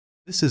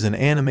This is an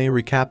anime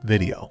recap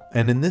video,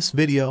 and in this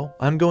video,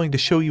 I'm going to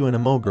show you an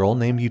emo girl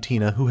named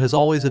Utena who has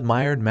always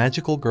admired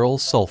magical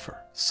girls Sulfur,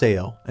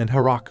 Sayo, and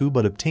Haraku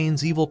but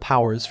obtains evil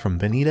powers from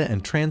Venita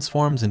and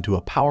transforms into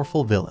a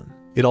powerful villain.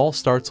 It all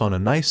starts on a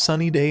nice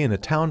sunny day in a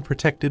town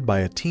protected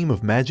by a team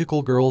of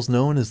magical girls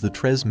known as the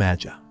Tres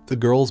Magia. The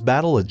girls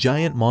battle a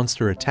giant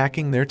monster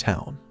attacking their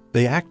town.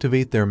 They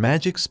activate their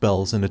magic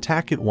spells and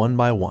attack it one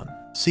by one.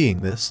 Seeing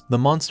this, the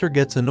monster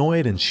gets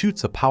annoyed and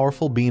shoots a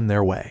powerful beam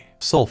their way.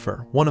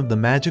 Sulfur, one of the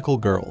magical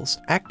girls,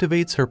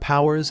 activates her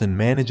powers and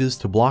manages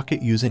to block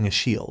it using a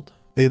shield.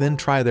 They then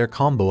try their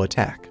combo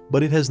attack,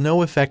 but it has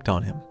no effect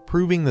on him,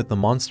 proving that the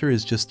monster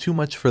is just too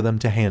much for them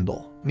to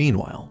handle.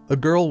 Meanwhile, a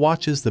girl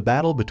watches the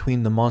battle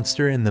between the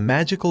monster and the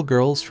magical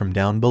girls from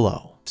down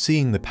below.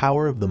 Seeing the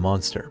power of the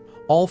monster,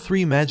 all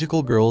three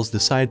magical girls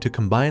decide to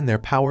combine their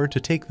power to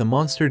take the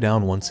monster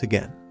down once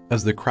again.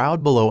 As the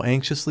crowd below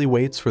anxiously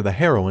waits for the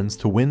heroines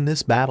to win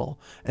this battle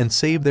and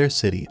save their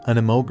city, an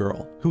emo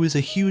girl, who is a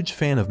huge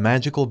fan of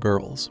magical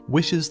girls,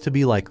 wishes to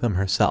be like them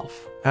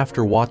herself.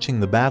 After watching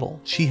the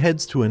battle, she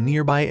heads to a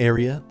nearby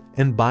area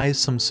and buys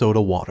some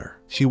soda water.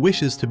 She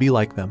wishes to be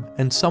like them,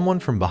 and someone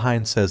from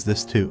behind says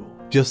this too.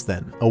 Just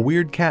then, a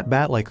weird cat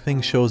bat-like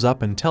thing shows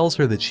up and tells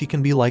her that she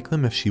can be like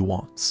them if she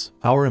wants.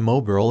 Our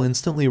emo girl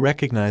instantly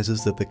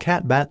recognizes that the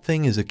cat bat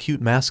thing is a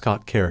cute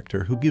mascot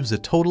character who gives a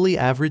totally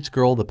average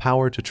girl the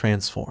power to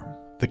transform.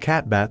 The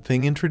cat bat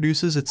thing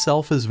introduces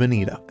itself as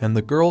Venita, and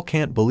the girl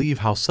can't believe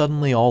how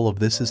suddenly all of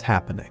this is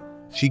happening.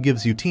 She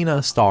gives Utena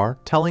a star,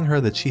 telling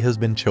her that she has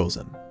been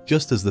chosen.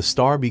 Just as the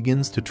star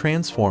begins to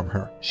transform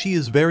her, she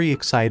is very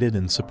excited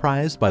and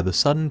surprised by the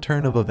sudden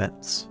turn of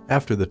events.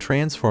 After the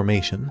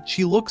transformation,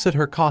 she looks at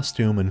her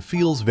costume and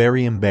feels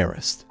very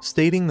embarrassed,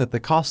 stating that the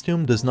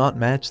costume does not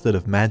match that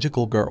of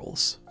magical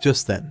girls.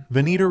 Just then,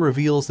 Venita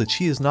reveals that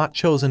she is not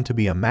chosen to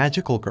be a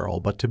magical girl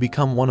but to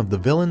become one of the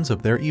villains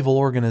of their evil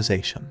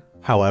organization.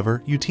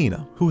 However,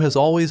 Utena, who has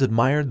always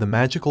admired the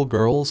magical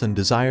girls and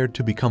desired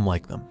to become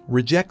like them,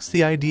 rejects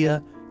the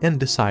idea and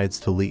decides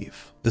to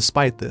leave.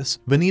 Despite this,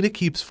 Venita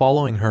keeps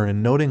following her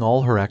and noting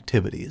all her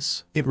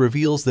activities. It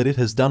reveals that it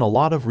has done a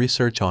lot of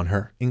research on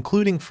her,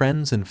 including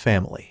friends and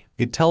family.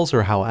 It tells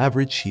her how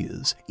average she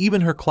is.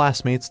 Even her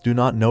classmates do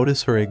not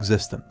notice her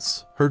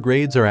existence. Her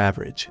grades are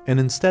average, and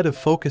instead of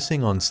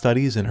focusing on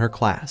studies in her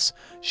class,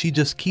 she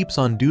just keeps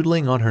on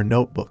doodling on her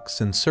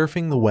notebooks and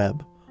surfing the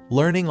web,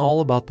 learning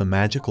all about the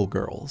magical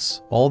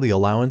girls. All the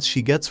allowance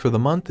she gets for the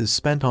month is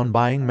spent on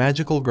buying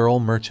magical girl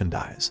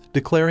merchandise,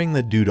 declaring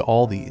that due to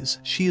all these,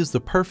 she is the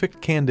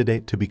perfect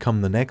candidate to become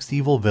the next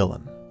evil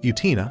villain.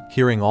 Utena,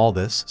 hearing all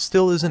this,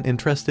 still isn't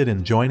interested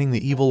in joining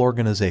the evil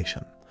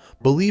organization,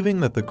 believing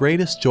that the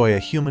greatest joy a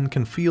human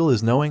can feel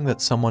is knowing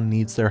that someone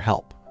needs their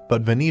help.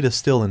 But Venita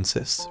still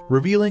insists,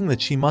 revealing that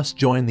she must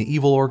join the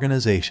evil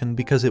organization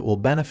because it will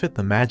benefit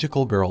the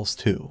magical girls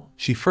too.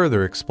 She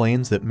further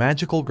explains that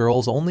magical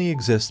girls only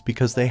exist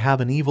because they have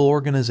an evil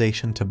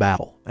organization to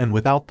battle, and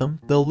without them,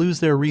 they'll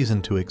lose their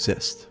reason to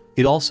exist.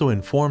 It also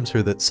informs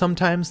her that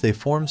sometimes they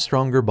form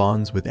stronger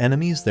bonds with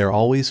enemies they're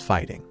always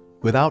fighting.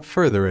 Without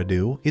further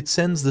ado, it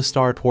sends the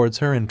star towards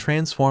her and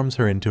transforms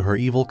her into her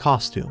evil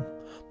costume.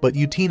 But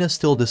Utena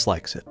still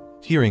dislikes it.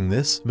 Hearing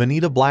this,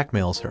 Venita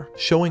blackmails her,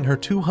 showing her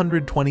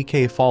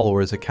 220k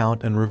followers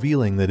account and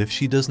revealing that if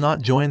she does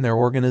not join their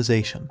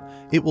organization,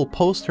 it will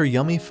post her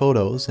yummy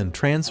photos and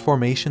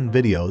transformation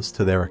videos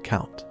to their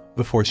account.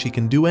 Before she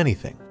can do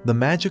anything, the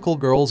magical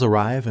girls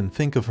arrive and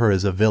think of her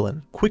as a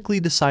villain, quickly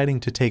deciding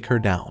to take her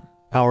down.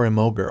 Our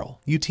emo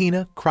girl,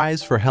 Utena,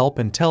 cries for help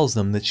and tells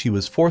them that she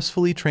was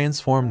forcefully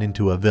transformed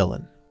into a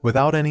villain.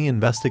 Without any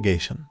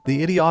investigation,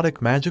 the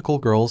idiotic magical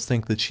girls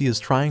think that she is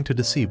trying to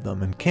deceive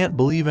them and can't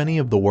believe any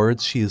of the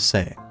words she is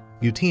saying.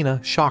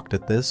 Utena, shocked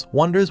at this,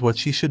 wonders what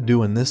she should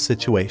do in this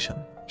situation.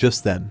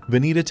 Just then,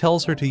 Venita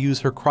tells her to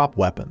use her crop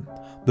weapon,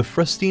 the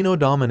Frustino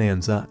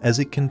Dominanza, as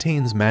it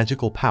contains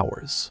magical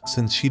powers.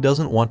 Since she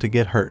doesn't want to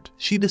get hurt,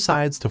 she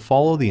decides to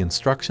follow the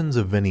instructions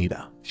of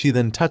Venita. She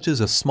then touches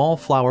a small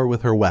flower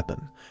with her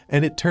weapon,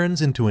 and it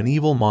turns into an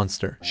evil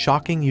monster,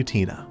 shocking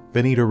Utena.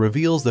 Venita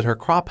reveals that her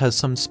crop has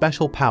some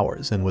special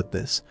powers, and with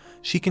this,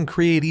 she can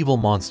create evil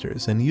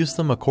monsters and use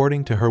them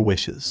according to her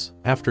wishes.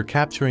 After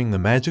capturing the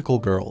magical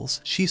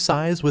girls, she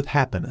sighs with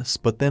happiness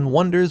but then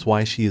wonders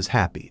why she is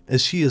happy,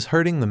 as she is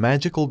hurting the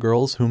magical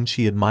girls whom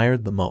she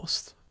admired the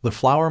most. The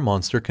flower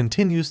monster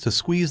continues to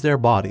squeeze their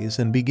bodies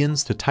and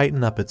begins to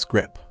tighten up its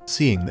grip.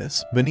 Seeing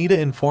this, Venita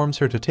informs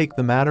her to take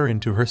the matter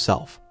into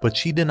herself, but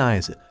she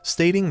denies it,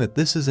 stating that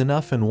this is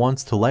enough and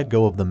wants to let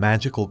go of the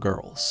magical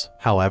girls.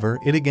 However,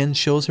 it again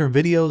shows her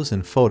videos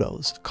and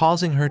photos,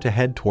 causing her to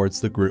head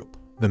towards the group.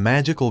 The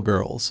magical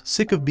girls,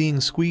 sick of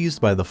being squeezed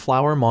by the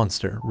flower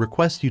monster,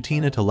 request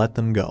Utena to let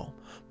them go,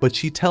 but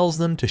she tells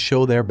them to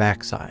show their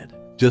backside.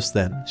 Just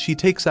then, she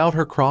takes out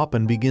her crop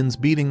and begins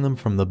beating them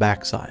from the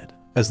backside.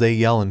 As they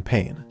yell in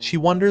pain, she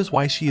wonders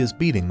why she is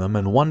beating them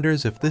and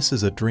wonders if this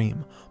is a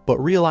dream, but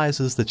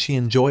realizes that she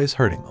enjoys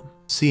hurting them.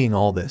 Seeing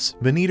all this,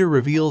 Venita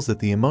reveals that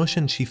the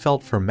emotion she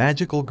felt for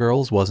magical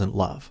girls wasn't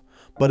love,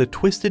 but a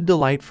twisted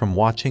delight from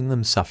watching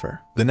them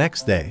suffer. The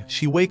next day,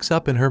 she wakes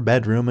up in her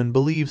bedroom and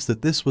believes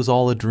that this was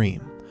all a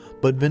dream.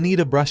 But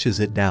Venita brushes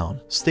it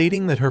down,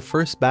 stating that her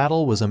first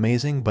battle was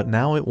amazing but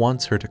now it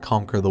wants her to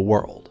conquer the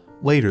world.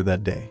 Later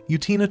that day,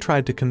 Utena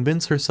tried to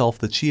convince herself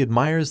that she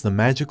admires the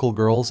magical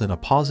girls in a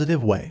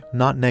positive way,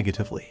 not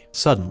negatively.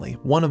 Suddenly,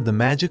 one of the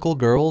magical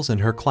girls and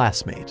her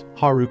classmate,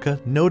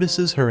 Haraku,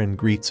 notices her and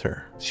greets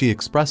her. She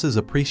expresses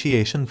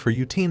appreciation for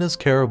Utena's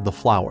care of the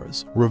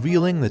flowers,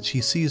 revealing that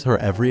she sees her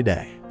every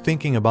day.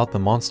 Thinking about the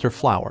monster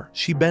flower,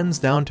 she bends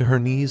down to her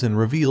knees and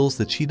reveals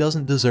that she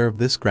doesn't deserve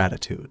this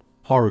gratitude.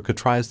 Haraku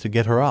tries to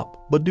get her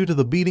up, but due to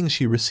the beating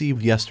she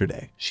received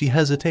yesterday, she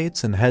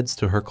hesitates and heads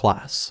to her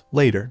class.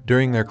 Later,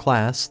 during their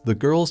class, the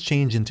girls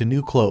change into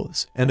new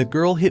clothes, and a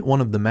girl hit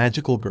one of the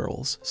magical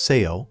girls,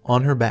 Sayo,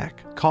 on her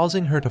back,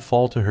 causing her to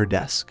fall to her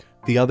desk.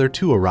 The other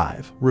two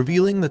arrive,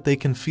 revealing that they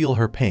can feel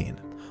her pain.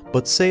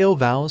 But Sayo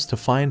vows to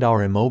find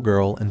our emo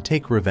girl and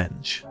take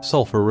revenge.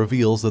 Sulfur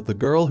reveals that the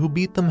girl who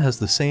beat them has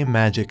the same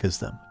magic as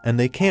them, and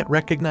they can't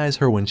recognize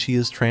her when she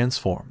is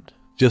transformed.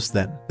 Just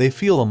then, they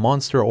feel a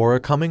monster aura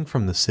coming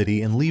from the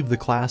city and leave the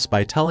class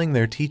by telling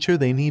their teacher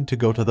they need to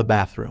go to the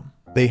bathroom.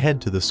 They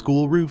head to the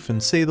school roof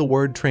and say the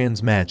word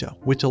transmagia,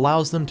 which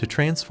allows them to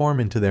transform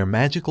into their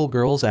magical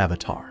girl's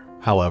avatar.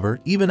 However,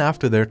 even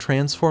after their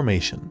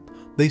transformation,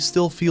 they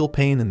still feel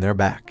pain in their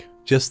back.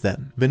 Just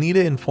then,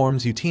 Venita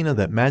informs Utena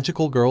that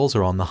magical girls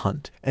are on the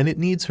hunt, and it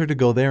needs her to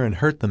go there and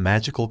hurt the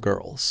magical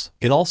girls.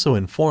 It also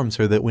informs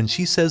her that when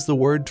she says the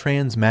word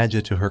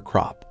transmagia to her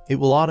crop, it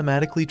will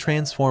automatically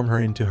transform her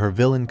into her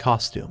villain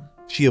costume.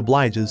 She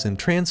obliges and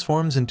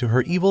transforms into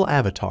her evil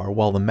avatar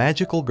while the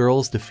magical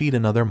girls defeat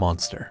another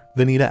monster.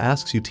 Venita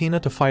asks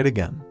Utena to fight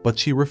again, but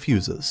she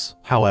refuses.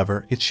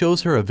 However, it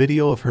shows her a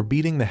video of her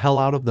beating the hell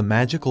out of the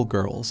magical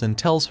girls and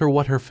tells her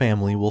what her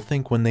family will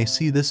think when they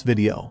see this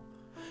video,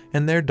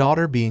 and their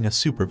daughter being a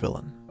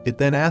supervillain. It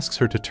then asks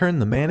her to turn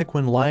the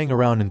mannequin lying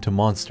around into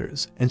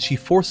monsters, and she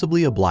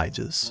forcibly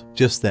obliges.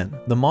 Just then,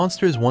 the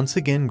monsters once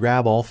again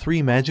grab all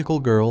three magical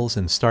girls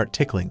and start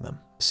tickling them.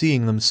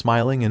 Seeing them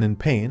smiling and in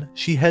pain,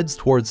 she heads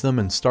towards them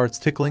and starts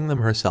tickling them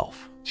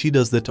herself. She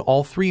does that to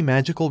all three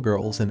magical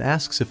girls and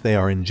asks if they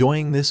are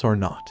enjoying this or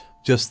not.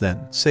 Just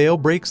then, Sayo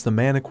breaks the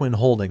mannequin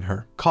holding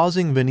her,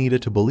 causing Venita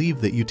to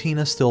believe that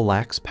Utena still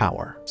lacks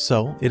power.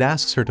 So, it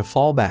asks her to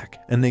fall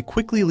back, and they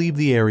quickly leave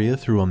the area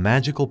through a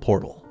magical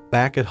portal.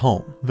 Back at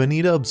home,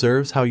 Venita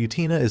observes how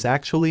Utena is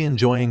actually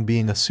enjoying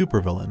being a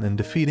supervillain and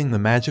defeating the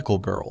magical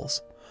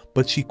girls,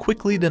 but she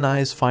quickly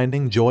denies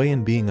finding joy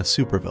in being a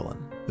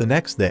supervillain. The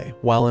next day,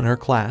 while in her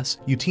class,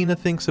 Utena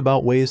thinks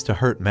about ways to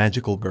hurt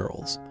magical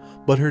girls,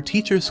 but her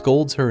teacher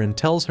scolds her and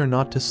tells her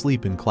not to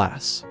sleep in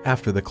class.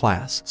 After the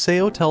class,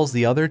 Sayo tells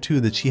the other two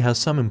that she has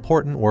some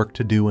important work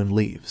to do and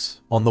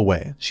leaves. On the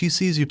way, she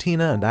sees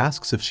Utena and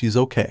asks if she's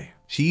okay.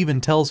 She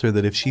even tells her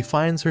that if she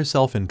finds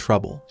herself in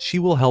trouble, she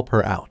will help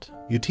her out.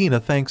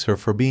 Utena thanks her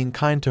for being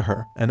kind to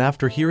her, and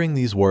after hearing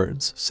these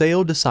words,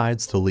 Sayo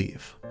decides to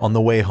leave. On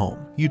the way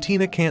home,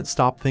 Utena can't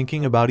stop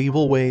thinking about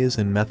evil ways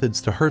and methods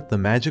to hurt the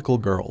magical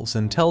girls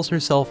and tells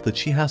herself that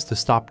she has to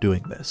stop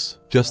doing this.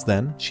 Just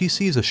then, she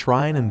sees a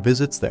shrine and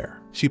visits there.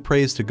 She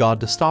prays to God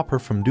to stop her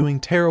from doing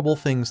terrible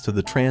things to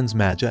the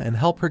transmagia and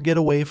help her get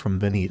away from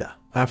Venita.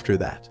 After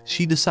that,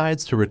 she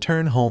decides to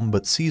return home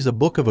but sees a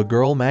book of a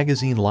girl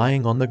magazine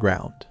lying on the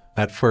ground.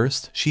 At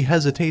first, she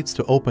hesitates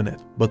to open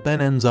it, but then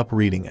ends up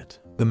reading it.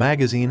 The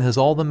magazine has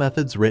all the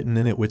methods written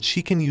in it which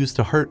she can use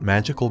to hurt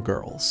magical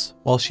girls.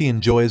 While she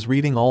enjoys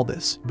reading all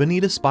this,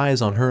 Venita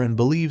spies on her and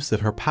believes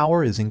that her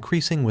power is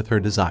increasing with her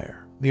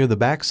desire. Near the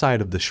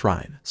backside of the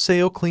shrine,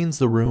 Sayo cleans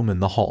the room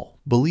and the hall,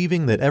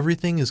 believing that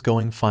everything is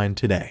going fine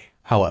today.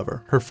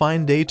 However, her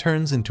fine day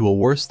turns into a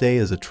worse day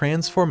as a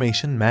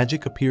transformation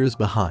magic appears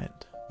behind.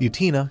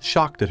 Utena,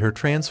 shocked at her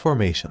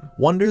transformation,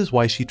 wonders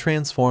why she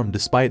transformed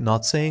despite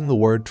not saying the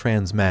word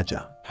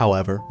transmagia.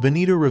 However,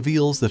 Venita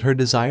reveals that her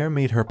desire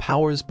made her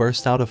powers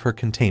burst out of her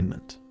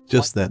containment.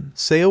 Just then,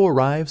 Sayo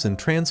arrives and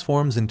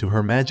transforms into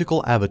her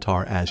magical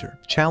avatar Azure,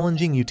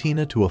 challenging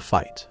Utena to a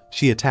fight.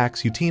 She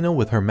attacks Utena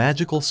with her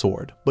magical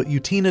sword, but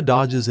Utena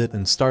dodges it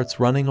and starts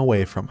running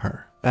away from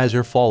her.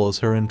 Azure follows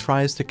her and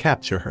tries to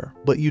capture her,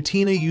 but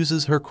Utena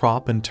uses her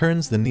crop and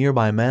turns the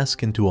nearby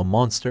mask into a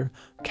monster,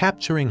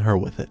 capturing her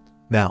with it.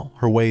 Now,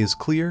 her way is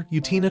clear.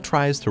 Utena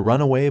tries to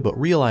run away but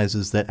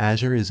realizes that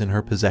Azure is in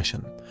her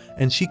possession,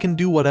 and she can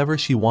do whatever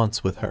she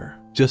wants with her.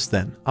 Just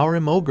then, our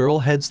emo girl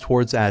heads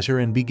towards Azure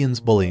and begins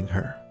bullying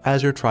her.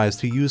 Azure tries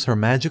to use her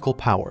magical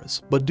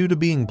powers, but due to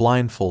being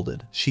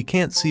blindfolded, she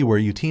can't see where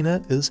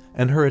Utena is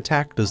and her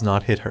attack does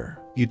not hit her.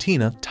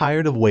 Utena,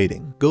 tired of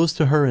waiting, goes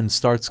to her and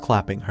starts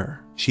clapping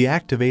her. She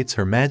activates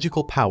her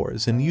magical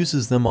powers and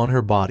uses them on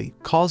her body,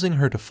 causing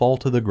her to fall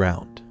to the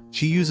ground.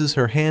 She uses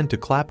her hand to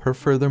clap her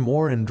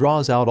furthermore and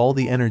draws out all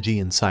the energy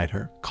inside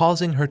her,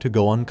 causing her to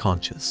go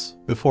unconscious.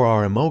 Before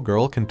our emo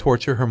girl can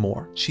torture her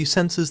more, she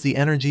senses the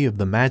energy of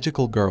the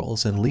magical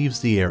girls and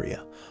leaves the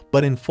area,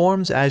 but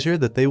informs Azure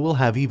that they will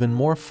have even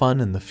more fun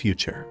in the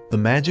future. The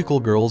magical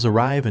girls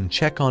arrive and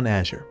check on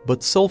Azure,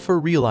 but Sulfur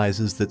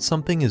realizes that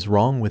something is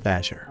wrong with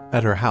Azure.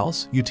 At her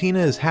house, Utena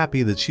is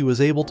happy that she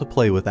was able to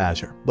play with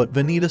Azure, but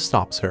Venita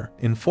stops her,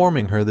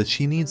 informing her that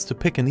she needs to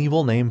pick an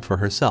evil name for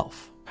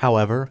herself.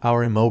 However,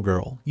 our emo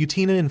girl,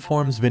 Utena,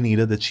 informs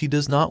Venita that she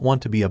does not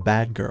want to be a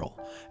bad girl,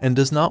 and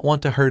does not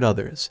want to hurt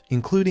others,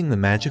 including the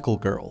magical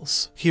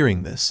girls.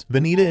 Hearing this,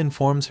 Venita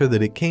informs her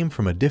that it came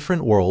from a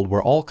different world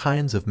where all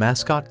kinds of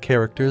mascot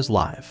characters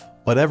live,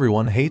 but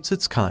everyone hates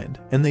its kind,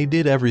 and they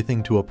did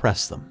everything to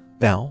oppress them.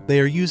 Now, they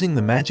are using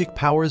the magic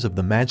powers of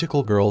the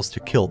magical girls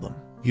to kill them.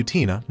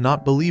 Utena,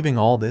 not believing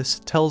all this,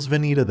 tells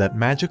Venita that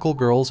magical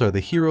girls are the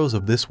heroes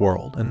of this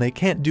world and they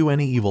can't do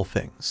any evil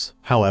things.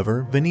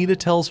 However, Venita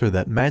tells her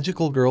that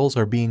magical girls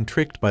are being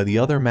tricked by the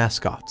other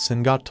mascots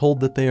and got told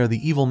that they are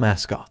the evil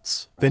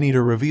mascots.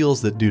 Venita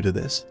reveals that due to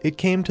this, it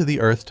came to the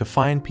Earth to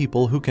find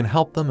people who can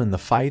help them in the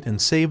fight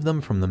and save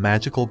them from the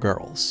magical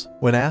girls.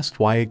 When asked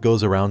why, it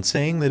goes around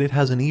saying that it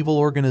has an evil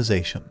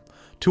organization,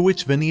 to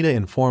which Venita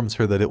informs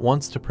her that it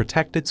wants to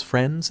protect its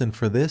friends and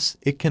for this,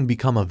 it can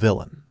become a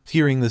villain.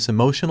 Hearing this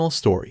emotional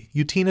story,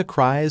 Utena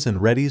cries and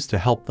readies to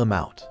help them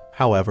out.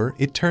 However,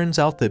 it turns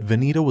out that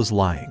Venita was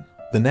lying.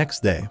 The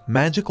next day,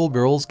 magical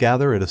girls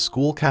gather at a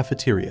school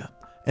cafeteria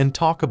and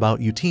talk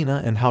about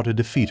Utena and how to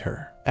defeat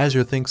her.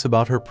 Azure thinks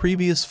about her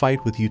previous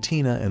fight with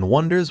Utena and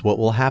wonders what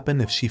will happen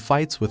if she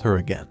fights with her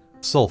again.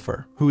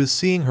 Sulfur, who is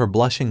seeing her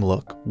blushing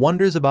look,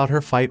 wonders about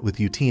her fight with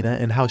Utena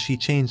and how she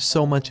changed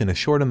so much in a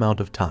short amount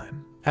of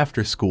time.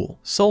 After school,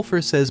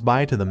 Sulfur says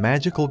bye to the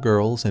magical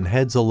girls and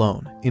heads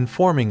alone,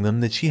 informing them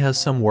that she has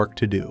some work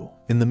to do.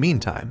 In the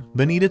meantime,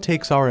 Venita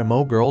takes our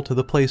emo girl to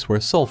the place where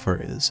Sulfur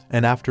is,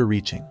 and after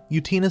reaching,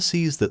 Utena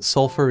sees that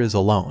Sulfur is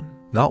alone.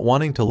 Not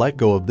wanting to let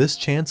go of this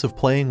chance of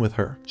playing with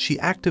her, she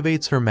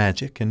activates her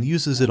magic and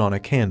uses it on a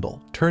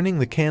candle, turning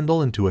the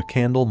candle into a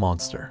candle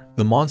monster.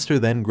 The monster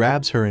then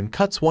grabs her and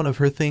cuts one of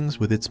her things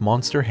with its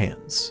monster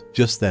hands.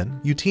 Just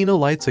then, Utena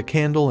lights a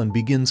candle and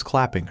begins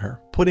clapping her,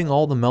 putting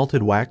all the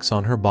melted wax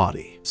on her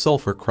body.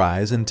 Sulfur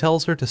cries and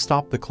tells her to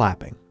stop the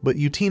clapping, but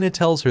Utena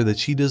tells her that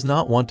she does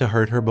not want to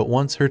hurt her but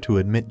wants her to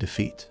admit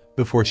defeat.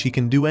 Before she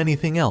can do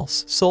anything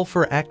else,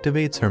 Sulfur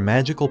activates her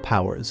magical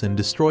powers and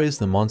destroys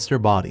the monster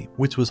body,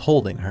 which was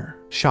holding her.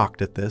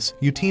 Shocked at this,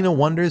 Utena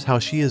wonders how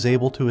she is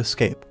able to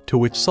escape, to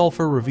which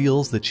Sulfur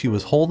reveals that she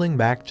was holding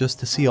back just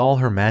to see all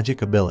her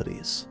magic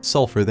abilities.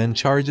 Sulfur then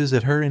charges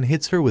at her and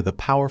hits her with a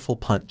powerful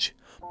punch,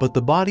 but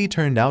the body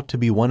turned out to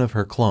be one of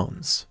her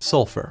clones.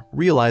 Sulfur,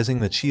 realizing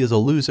that she is a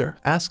loser,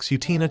 asks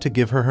Utena to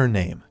give her her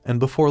name,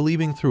 and before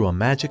leaving through a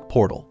magic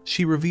portal,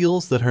 she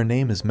reveals that her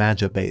name is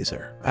Maja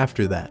Bazer.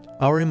 After that,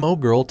 our emo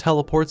girl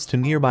teleports to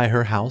nearby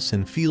her house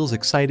and feels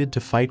excited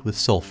to fight with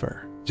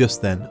Sulfur.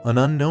 Just then, an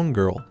unknown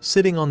girl,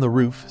 sitting on the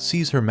roof,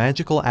 sees her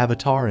magical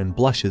avatar and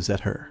blushes at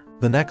her.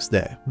 The next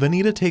day,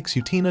 Venita takes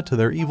Utena to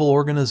their evil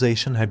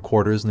organization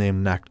headquarters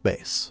named Nacht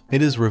Base. It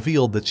is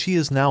revealed that she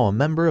is now a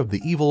member of the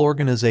evil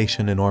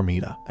organization in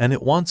Ormita, and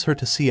it wants her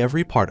to see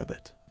every part of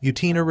it.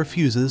 Utena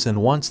refuses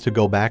and wants to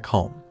go back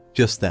home.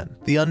 Just then,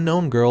 the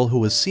unknown girl who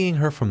was seeing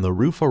her from the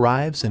roof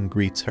arrives and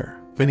greets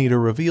her.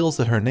 Venita reveals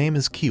that her name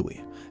is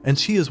Kiwi, and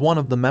she is one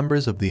of the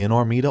members of the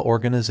Ormita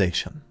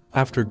organization.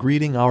 After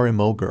greeting our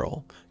emo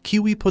girl,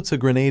 Kiwi puts a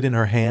grenade in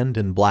her hand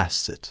and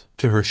blasts it.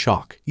 To her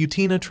shock,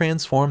 Utena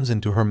transforms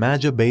into her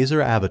Maja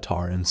Bazer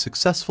avatar and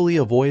successfully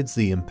avoids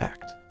the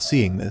impact.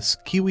 Seeing this,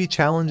 Kiwi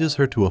challenges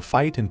her to a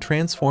fight and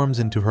transforms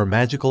into her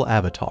magical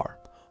avatar,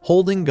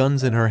 holding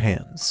guns in her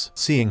hands.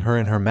 Seeing her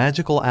in her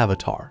magical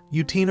avatar,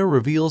 Utena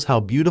reveals how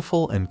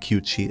beautiful and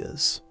cute she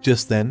is.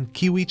 Just then,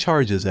 Kiwi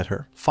charges at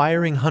her,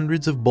 firing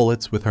hundreds of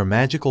bullets with her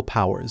magical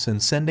powers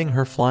and sending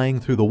her flying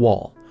through the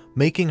wall,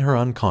 making her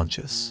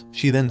unconscious.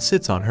 She then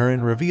sits on her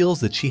and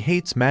reveals that she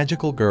hates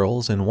magical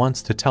girls and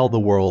wants to tell the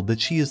world that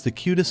she is the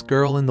cutest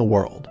girl in the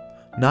world,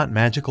 not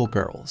magical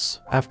girls.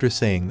 After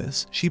saying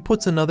this, she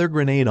puts another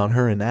grenade on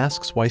her and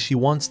asks why she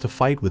wants to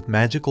fight with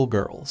magical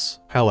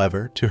girls.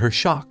 However, to her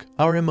shock,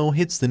 our emo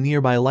hits the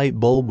nearby light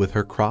bulb with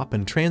her crop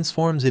and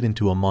transforms it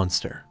into a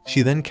monster.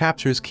 She then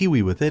captures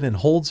Kiwi with it and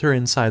holds her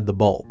inside the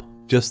bulb.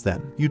 Just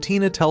then,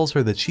 Utena tells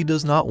her that she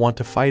does not want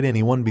to fight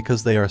anyone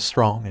because they are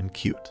strong and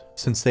cute.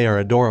 Since they are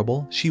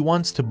adorable, she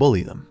wants to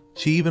bully them.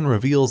 She even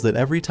reveals that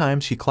every time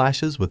she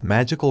clashes with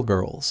magical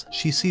girls,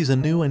 she sees a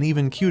new and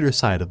even cuter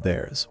side of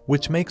theirs,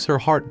 which makes her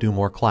heart do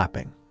more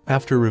clapping.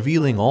 After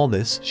revealing all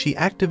this, she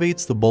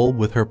activates the bulb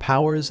with her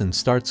powers and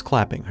starts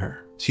clapping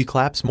her. She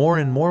claps more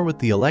and more with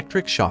the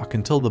electric shock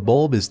until the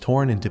bulb is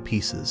torn into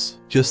pieces.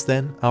 Just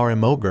then, our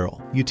emo girl,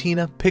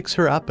 Utena, picks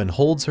her up and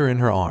holds her in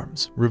her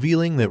arms,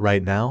 revealing that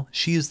right now,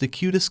 she is the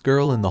cutest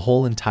girl in the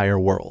whole entire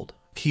world.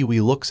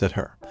 Kiwi looks at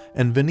her,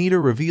 and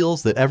Venita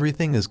reveals that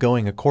everything is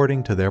going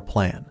according to their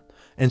plan,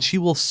 and she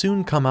will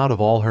soon come out of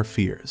all her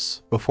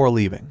fears. Before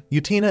leaving,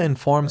 Utena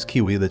informs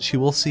Kiwi that she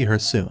will see her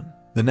soon.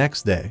 The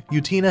next day,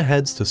 Utena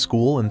heads to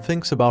school and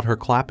thinks about her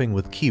clapping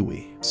with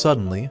Kiwi.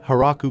 Suddenly,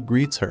 Haraku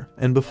greets her,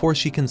 and before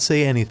she can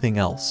say anything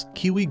else,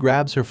 Kiwi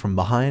grabs her from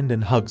behind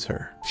and hugs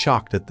her.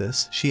 Shocked at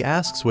this, she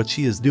asks what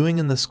she is doing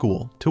in the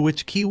school, to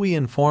which Kiwi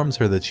informs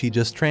her that she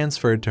just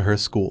transferred to her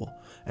school,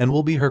 and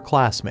will be her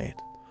classmate.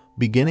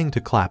 Beginning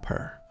to clap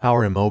her,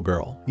 our emo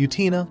girl,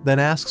 Utena, then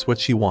asks what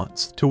she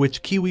wants, to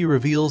which Kiwi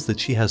reveals that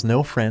she has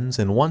no friends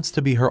and wants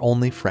to be her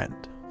only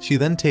friend. She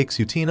then takes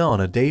Utena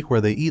on a date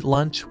where they eat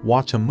lunch,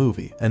 watch a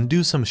movie, and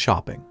do some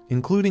shopping,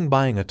 including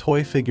buying a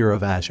toy figure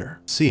of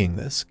Azure. Seeing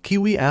this,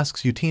 Kiwi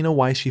asks Utena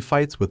why she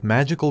fights with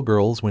magical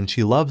girls when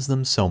she loves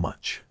them so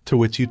much. To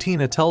which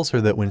Utena tells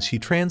her that when she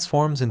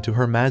transforms into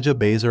her Maja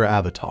Bazer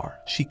avatar,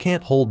 she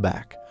can't hold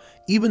back,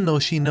 even though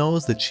she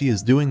knows that she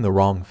is doing the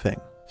wrong thing.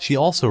 She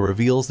also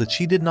reveals that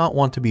she did not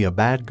want to be a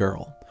bad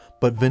girl,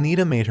 but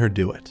Venita made her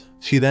do it.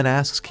 She then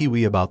asks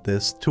Kiwi about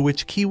this, to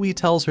which Kiwi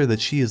tells her that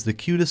she is the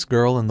cutest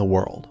girl in the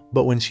world.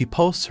 But when she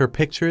posts her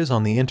pictures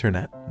on the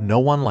internet, no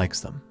one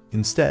likes them.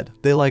 Instead,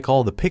 they like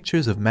all the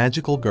pictures of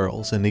magical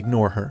girls and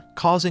ignore her,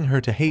 causing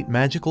her to hate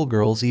magical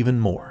girls even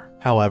more.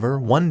 However,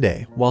 one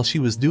day, while she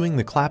was doing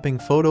the clapping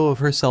photo of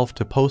herself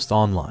to post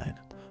online,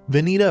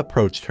 Venita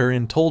approached her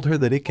and told her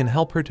that it can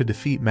help her to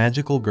defeat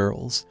magical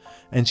girls,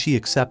 and she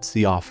accepts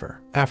the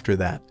offer. After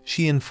that,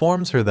 she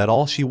informs her that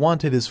all she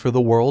wanted is for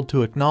the world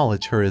to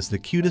acknowledge her as the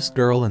cutest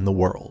girl in the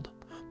world.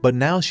 But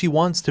now she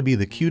wants to be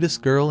the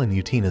cutest girl in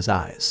Utena's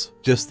eyes.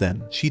 Just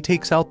then, she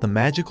takes out the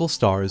magical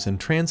stars and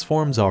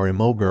transforms our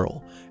emo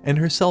girl and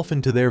herself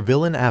into their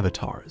villain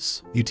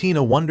avatars.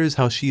 Utena wonders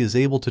how she is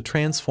able to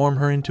transform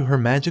her into her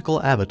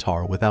magical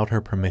avatar without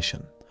her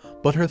permission.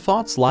 But her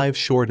thoughts lie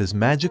short as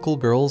magical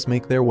girls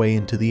make their way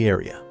into the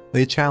area.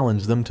 They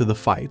challenge them to the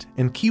fight,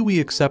 and Kiwi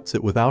accepts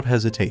it without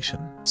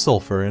hesitation.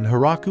 Sulfur and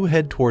Haraku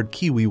head toward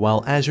Kiwi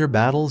while Azure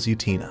battles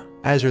Utena.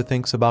 Azure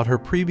thinks about her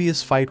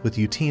previous fight with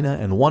Utena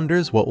and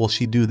wonders what will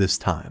she do this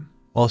time.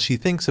 While she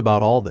thinks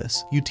about all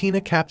this,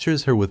 Utena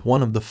captures her with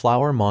one of the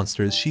flower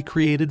monsters she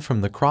created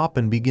from the crop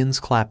and begins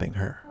clapping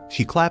her.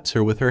 She claps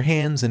her with her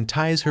hands and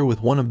ties her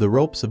with one of the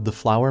ropes of the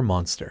flower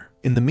monster.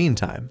 In the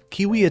meantime,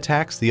 Kiwi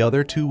attacks the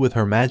other two with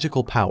her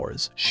magical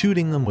powers,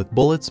 shooting them with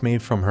bullets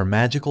made from her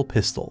magical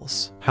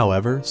pistols.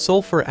 However,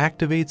 Sulfur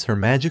activates her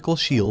magical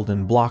shield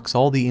and blocks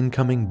all the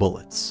incoming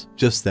bullets.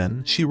 Just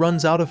then, she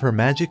runs out of her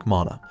magic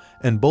mana,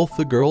 and both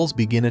the girls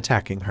begin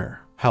attacking her.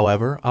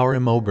 However, our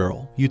emo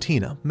girl,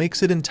 Utena,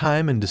 makes it in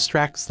time and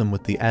distracts them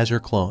with the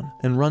Azure clone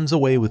and runs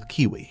away with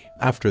Kiwi.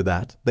 After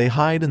that, they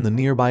hide in the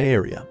nearby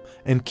area,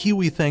 and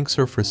Kiwi thanks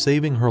her for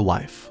saving her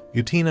life.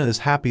 Utena is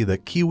happy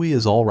that Kiwi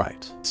is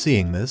alright.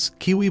 Seeing this,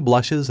 Kiwi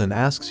blushes and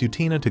asks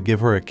Utena to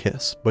give her a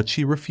kiss, but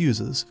she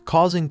refuses,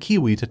 causing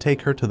Kiwi to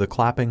take her to the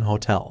clapping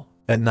hotel.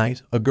 At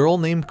night, a girl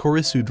named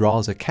Korisu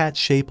draws a cat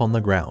shape on the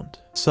ground.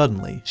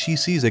 Suddenly, she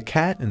sees a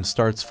cat and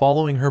starts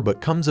following her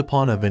but comes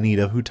upon a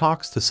Venita who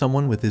talks to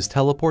someone with his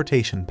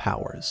teleportation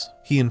powers.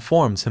 He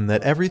informs him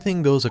that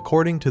everything goes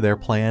according to their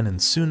plan and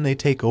soon they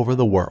take over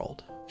the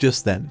world.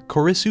 Just then,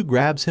 Korisu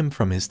grabs him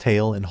from his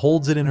tail and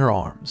holds it in her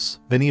arms.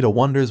 Venita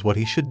wonders what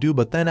he should do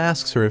but then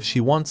asks her if she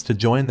wants to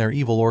join their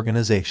evil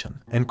organization,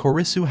 and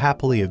Korisu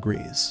happily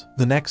agrees.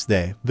 The next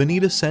day,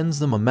 Venita sends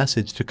them a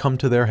message to come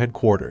to their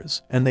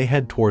headquarters, and they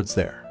head towards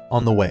there.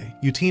 On the way,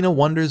 Utena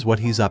wonders what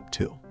he's up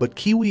to, but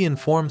Kiwi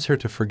informs her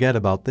to forget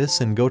about this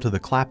and go to the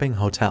clapping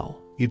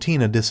hotel.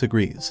 Utena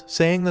disagrees,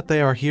 saying that they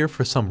are here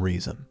for some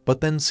reason, but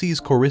then sees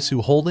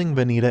Korisu holding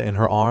Venita in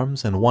her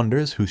arms and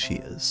wonders who she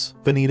is.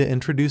 Venita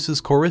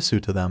introduces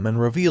Korisu to them and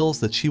reveals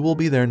that she will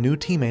be their new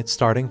teammate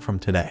starting from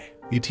today.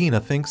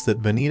 Utena thinks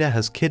that Venita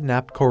has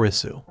kidnapped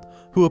Korisu,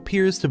 who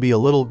appears to be a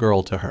little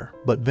girl to her,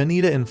 but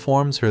Venita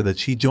informs her that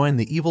she joined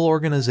the evil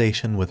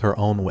organization with her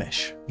own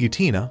wish.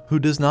 Utena, who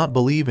does not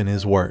believe in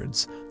his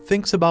words,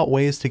 thinks about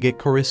ways to get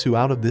Korisu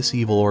out of this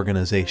evil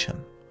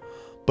organization.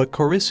 But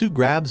Korisu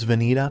grabs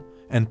Venita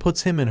and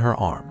puts him in her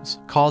arms,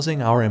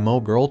 causing our emo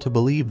girl to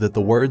believe that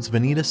the words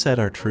Venita said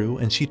are true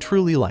and she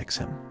truly likes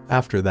him.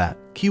 After that,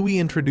 Kiwi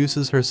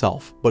introduces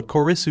herself, but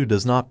Korisu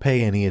does not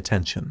pay any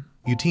attention.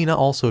 Utena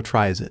also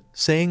tries it,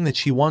 saying that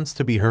she wants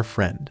to be her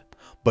friend,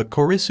 but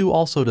Korisu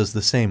also does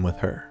the same with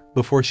her.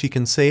 Before she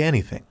can say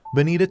anything,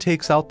 Venita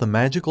takes out the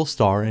magical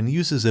star and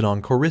uses it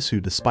on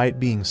Korisu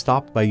despite being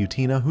stopped by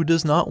Utena, who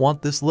does not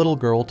want this little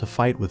girl to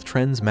fight with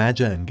Tren's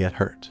Maja and get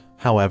hurt.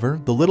 However,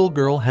 the little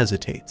girl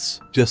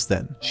hesitates. Just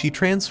then, she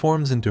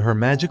transforms into her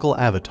magical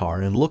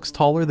avatar and looks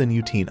taller than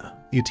Utena.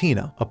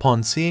 Utena,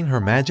 upon seeing her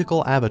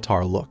magical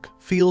avatar look,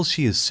 feels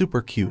she is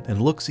super cute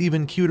and looks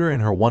even cuter in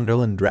her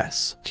Wonderland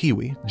dress.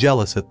 Kiwi,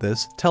 jealous at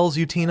this, tells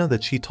Utena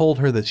that she told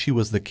her that she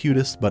was the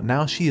cutest but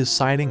now she is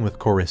siding with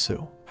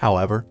Korisu.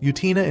 However,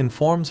 Utena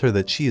informs her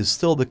that she is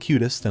still the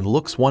cutest and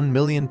looks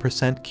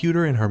 1,000,000%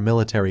 cuter in her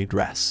military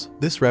dress.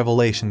 This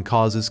revelation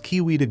causes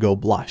Kiwi to go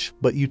blush,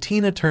 but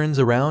Utena turns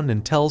around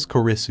and tells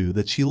Korisu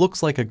that she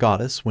looks like a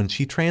goddess when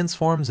she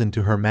transforms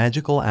into her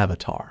magical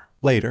avatar.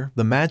 Later,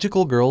 the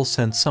magical girls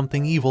sense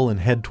something evil and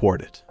head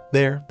toward it.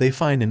 There, they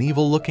find an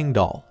evil-looking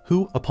doll,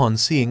 who, upon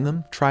seeing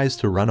them, tries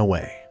to run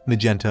away.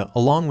 Magenta,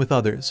 along with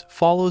others,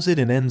 follows it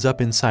and ends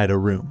up inside a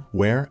room,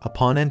 where,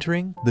 upon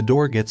entering, the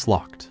door gets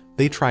locked.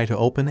 They try to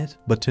open it,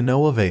 but to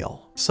no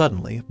avail.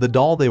 Suddenly, the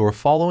doll they were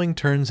following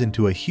turns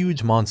into a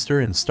huge monster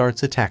and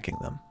starts attacking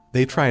them.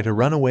 They try to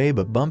run away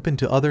but bump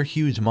into other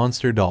huge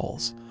monster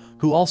dolls,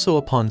 who also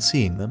upon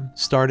seeing them,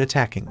 start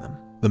attacking them.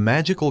 The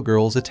magical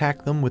girls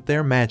attack them with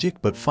their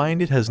magic but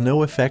find it has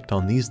no effect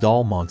on these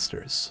doll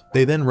monsters.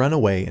 They then run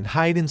away and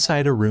hide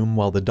inside a room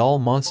while the doll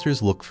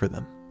monsters look for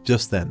them.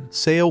 Just then,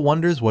 Sayo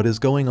wonders what is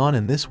going on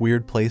in this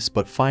weird place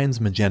but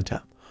finds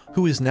Magenta,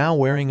 who is now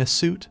wearing a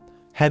suit,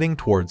 heading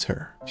towards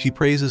her. She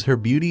praises her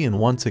beauty and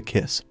wants a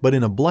kiss, but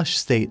in a blush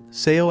state,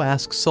 Sayo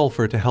asks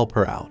Sulfur to help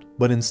her out.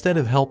 But instead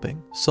of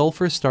helping,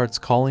 Sulfur starts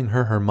calling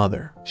her her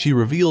mother. She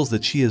reveals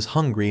that she is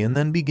hungry and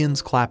then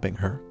begins clapping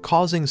her,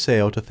 causing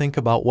Sayo to think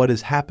about what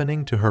is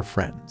happening to her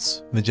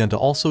friends. Magenta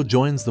also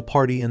joins the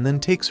party and then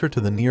takes her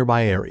to the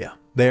nearby area.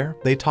 There,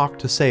 they talk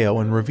to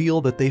Sayo and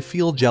reveal that they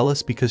feel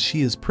jealous because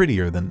she is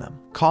prettier than them,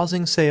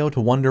 causing Sayo to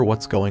wonder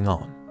what's going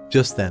on.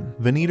 Just then,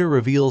 Venita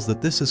reveals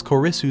that this is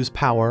Korisu's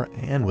power,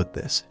 and with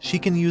this, she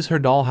can use her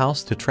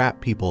dollhouse to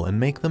trap people and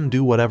make them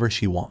do whatever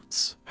she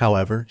wants.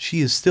 However,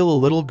 she is still a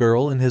little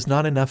girl and has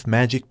not enough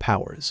magic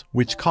powers,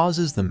 which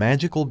causes the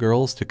magical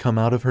girls to come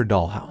out of her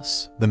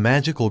dollhouse. The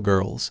magical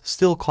girls,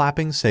 still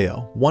clapping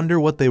Sayo, wonder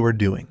what they were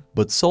doing,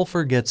 but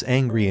Sulfur gets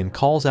angry and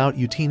calls out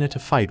Utena to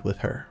fight with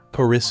her.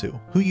 Korisu,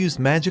 who used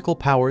magical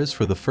powers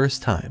for the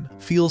first time,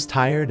 feels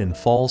tired and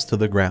falls to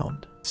the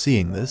ground.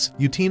 Seeing this,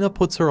 Utena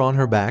puts her on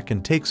her back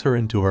and takes her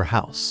into her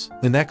house.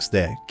 The next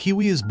day,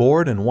 Kiwi is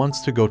bored and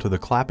wants to go to the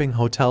clapping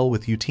hotel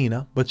with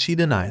Utena, but she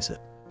denies it.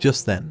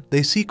 Just then,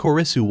 they see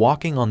Korisu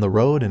walking on the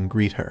road and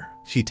greet her.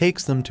 She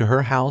takes them to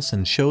her house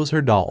and shows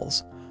her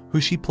dolls, who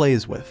she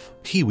plays with.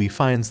 Kiwi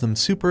finds them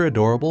super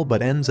adorable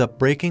but ends up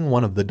breaking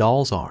one of the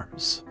doll's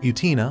arms.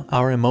 Utena,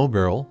 our emo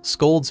girl,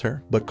 scolds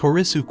her, but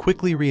Korisu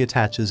quickly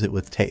reattaches it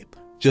with tape.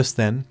 Just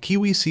then,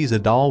 Kiwi sees a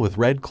doll with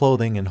red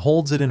clothing and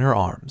holds it in her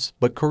arms,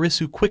 but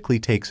Korisu quickly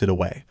takes it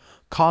away,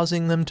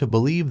 causing them to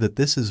believe that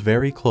this is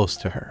very close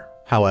to her.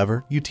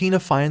 However, Utena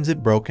finds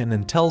it broken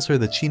and tells her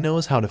that she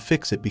knows how to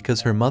fix it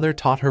because her mother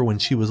taught her when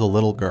she was a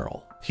little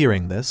girl.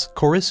 Hearing this,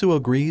 Korisu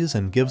agrees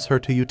and gives her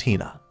to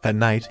Utena. At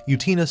night,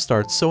 Utena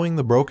starts sewing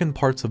the broken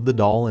parts of the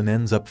doll and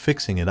ends up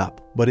fixing it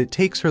up, but it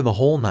takes her the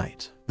whole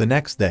night. The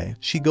next day,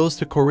 she goes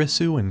to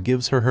Korisu and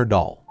gives her her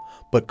doll.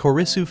 But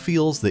Korisu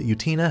feels that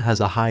Utena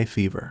has a high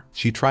fever.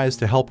 She tries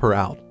to help her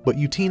out, but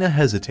Utena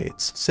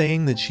hesitates,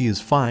 saying that she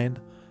is fine.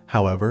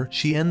 However,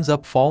 she ends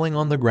up falling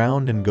on the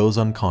ground and goes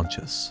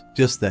unconscious.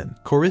 Just then,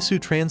 Korisu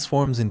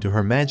transforms into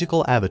her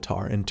magical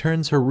avatar and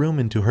turns her room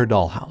into her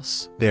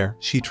dollhouse. There,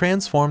 she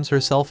transforms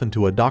herself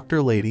into a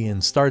doctor lady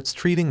and starts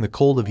treating the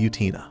cold of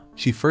Utena.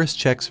 She first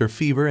checks her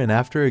fever and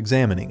after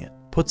examining it,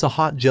 puts a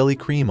hot jelly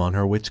cream on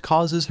her which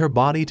causes her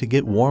body to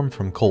get warm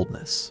from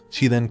coldness.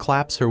 She then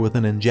claps her with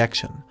an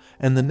injection,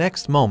 and the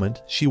next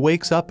moment, she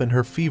wakes up and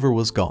her fever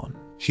was gone.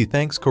 She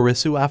thanks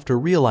Korisu after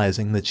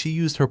realizing that she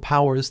used her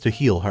powers to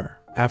heal her.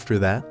 After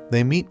that,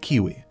 they meet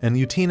Kiwi, and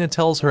Utena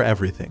tells her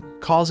everything,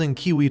 causing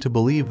Kiwi to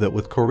believe that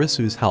with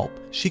Korisu's help,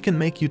 she can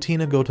make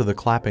Utena go to the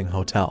clapping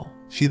hotel.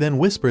 She then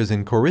whispers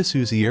in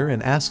Korisu's ear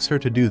and asks her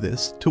to do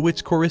this, to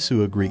which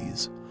Korisu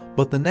agrees.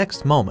 But the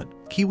next moment,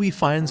 Kiwi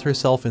finds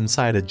herself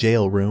inside a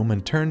jail room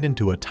and turned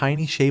into a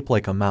tiny shape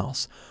like a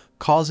mouse,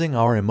 causing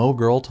our emo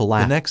girl to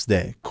laugh. The next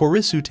day,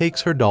 Korisu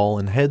takes her doll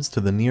and heads to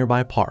the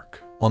nearby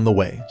park. On the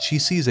way, she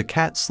sees a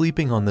cat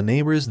sleeping on the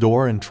neighbor's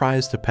door and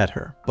tries to pet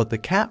her, but the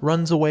cat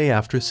runs away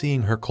after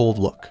seeing her cold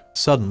look.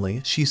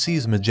 Suddenly, she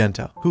sees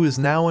Magenta, who is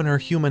now in her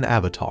human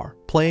avatar,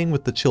 playing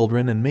with the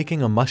children and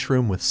making a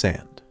mushroom with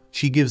sand.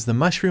 She gives the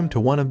mushroom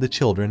to one of the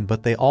children,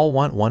 but they all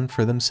want one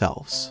for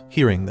themselves.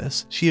 Hearing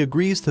this, she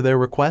agrees to their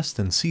request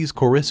and sees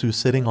Korisu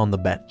sitting on the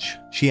bench.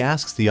 She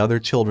asks the other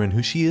children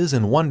who she is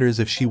and wonders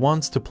if she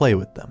wants to play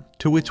with them,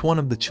 to which one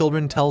of the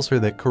children tells her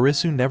that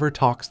Korisu never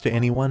talks to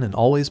anyone and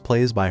always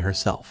plays by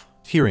herself.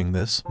 Hearing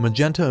this,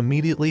 Magenta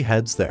immediately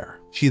heads there.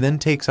 She then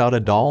takes out a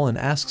doll and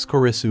asks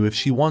Korisu if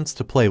she wants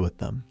to play with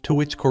them, to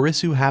which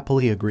Korisu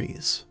happily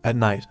agrees. At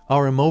night,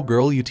 our emo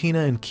girl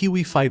Utena and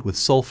Kiwi fight with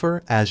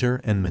Sulfur,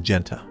 Azure, and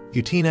Magenta.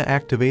 Utena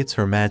activates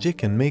her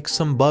magic and makes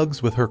some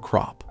bugs with her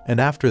crop,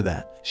 and after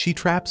that, she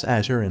traps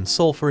Azure and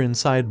Sulfur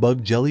inside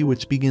bug jelly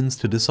which begins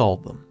to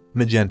dissolve them.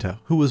 Magenta,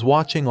 who was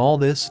watching all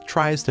this,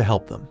 tries to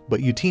help them,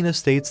 but Utena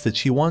states that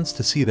she wants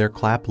to see their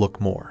clap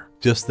look more.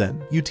 Just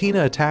then,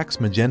 Utena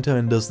attacks Magenta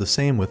and does the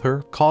same with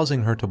her,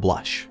 causing her to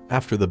blush.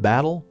 After the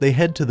battle, they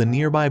head to the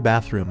nearby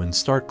bathroom and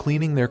start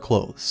cleaning their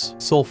clothes.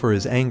 Sulfur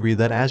is angry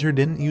that Azure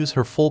didn't use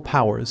her full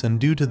powers and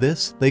due to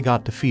this, they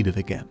got defeated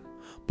again.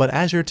 But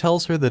Azure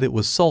tells her that it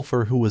was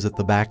Sulfur who was at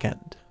the back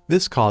end.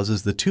 This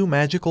causes the two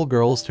magical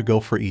girls to go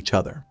for each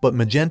other, but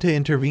Magenta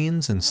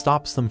intervenes and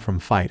stops them from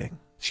fighting.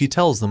 She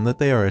tells them that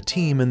they are a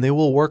team and they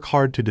will work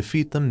hard to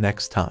defeat them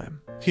next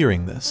time.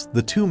 Hearing this,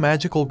 the two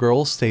magical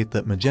girls state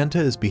that Magenta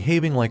is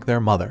behaving like their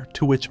mother,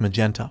 to which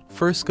Magenta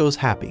first goes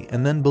happy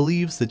and then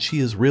believes that she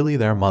is really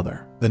their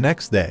mother. The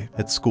next day,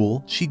 at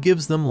school, she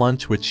gives them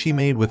lunch which she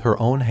made with her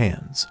own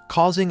hands,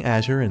 causing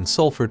Azure and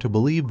Sulfur to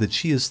believe that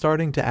she is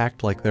starting to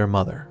act like their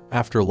mother.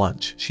 After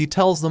lunch, she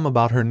tells them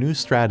about her new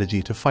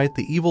strategy to fight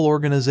the evil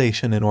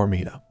organization in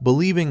Ormita,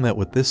 believing that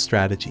with this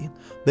strategy,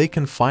 they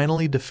can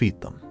finally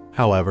defeat them.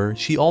 However,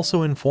 she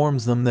also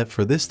informs them that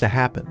for this to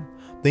happen,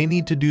 they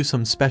need to do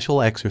some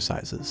special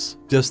exercises.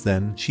 Just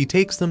then, she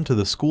takes them to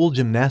the school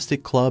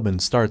gymnastic club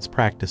and starts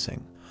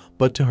practicing.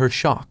 But to her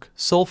shock,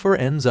 Sulfur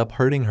ends up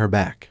hurting her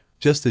back.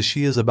 Just as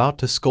she is about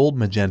to scold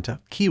Magenta,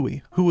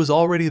 Kiwi, who was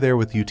already there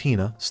with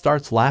Utena,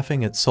 starts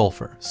laughing at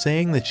Sulfur,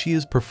 saying that she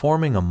is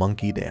performing a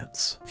monkey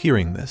dance.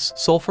 Hearing this,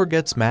 Sulfur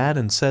gets mad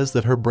and says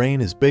that her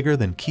brain is bigger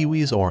than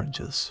Kiwi's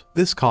oranges.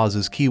 This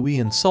causes Kiwi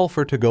and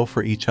Sulfur to go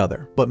for each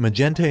other, but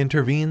Magenta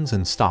intervenes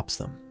and stops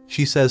them.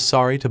 She says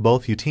sorry to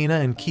both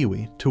Utena and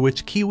Kiwi, to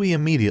which Kiwi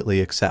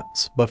immediately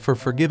accepts, but for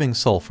forgiving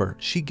Sulfur,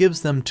 she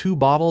gives them 2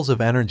 bottles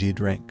of energy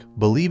drink,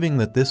 believing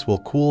that this will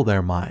cool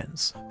their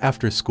minds.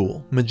 After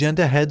school,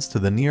 Magenta heads to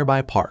the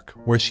nearby park,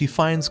 where she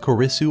finds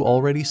Kurisu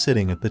already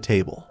sitting at the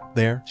table.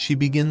 There, she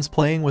begins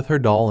playing with her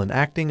doll and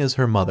acting as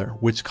her mother,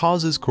 which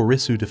causes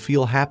Kurisu to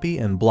feel happy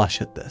and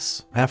blush at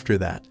this. After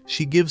that,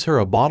 she gives her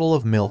a bottle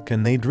of milk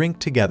and they drink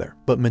together,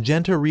 but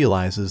Magenta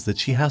realizes that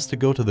she has to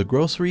go to the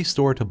grocery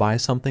store to buy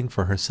something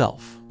for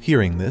herself.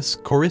 Hearing this,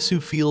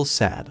 Kurisu feels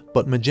sad,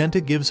 but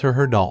Magenta gives her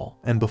her doll,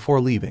 and before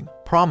leaving,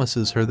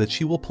 promises her that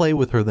she will play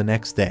with her the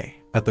next day.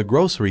 At the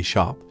grocery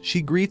shop,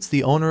 she greets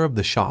the owner of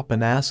the shop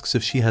and asks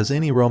if she has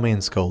any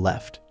Romanesco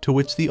left, to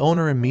which the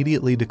owner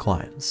immediately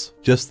declines.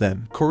 Just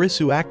then,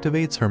 Kurisu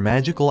activates her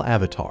magical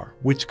avatar,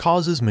 which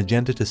causes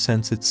Magenta to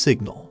sense its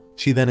signal.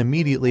 She then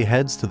immediately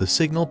heads to the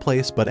signal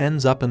place but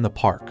ends up in the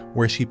park,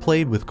 where she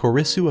played with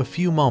Kurisu a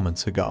few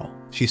moments ago.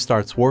 She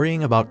starts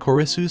worrying about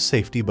Kurisu's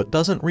safety but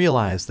doesn't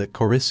realize that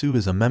Kurisu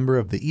is a member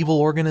of the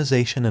evil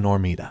organization in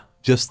Ormita.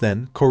 Just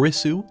then,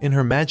 Kurisu, in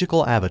her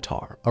magical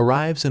avatar,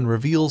 arrives and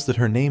reveals that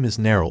her name is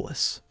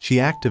Nerolus. She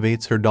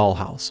activates her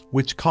dollhouse,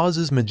 which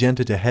causes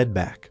Magenta to head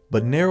back,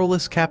 but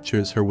Nerolus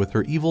captures her with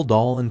her evil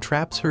doll and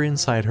traps her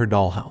inside her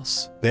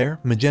dollhouse.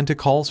 There, Magenta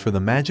calls for the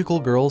magical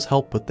girl's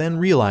help but then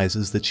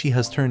realizes that she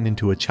has turned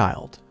into a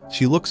child.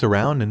 She looks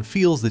around and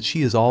feels that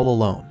she is all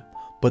alone,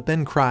 but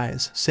then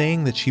cries,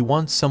 saying that she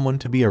wants someone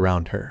to be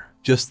around her.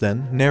 Just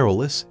then,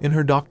 Nerolus, in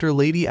her Dr.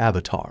 Lady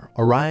avatar,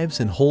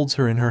 arrives and holds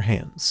her in her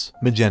hands.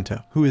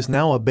 Magenta, who is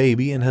now a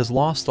baby and has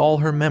lost all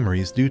her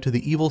memories due to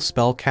the evil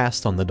spell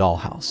cast on the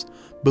dollhouse,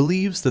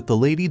 believes that the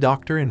lady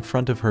doctor in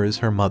front of her is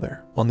her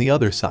mother. On the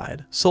other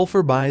side,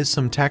 Sulfur buys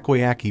some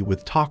takoyaki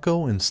with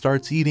taco and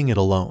starts eating it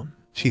alone.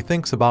 She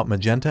thinks about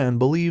Magenta and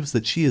believes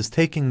that she is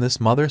taking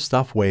this mother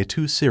stuff way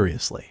too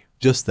seriously.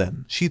 Just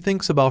then, she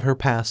thinks about her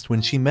past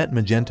when she met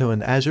Magenta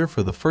and Azure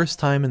for the first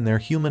time in their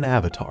human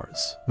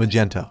avatars.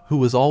 Magenta, who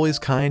was always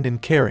kind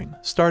and caring,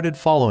 started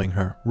following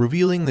her,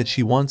 revealing that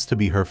she wants to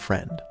be her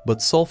friend,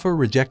 but Sulfur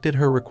rejected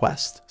her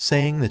request,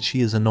 saying that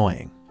she is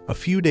annoying. A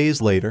few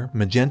days later,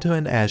 Magenta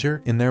and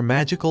Azure, in their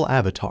magical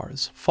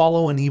avatars,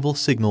 follow an evil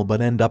signal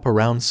but end up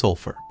around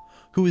Sulfur,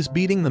 who is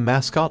beating the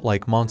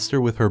mascot-like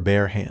monster with her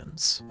bare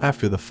hands.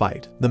 After the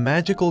fight, the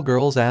magical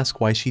girls ask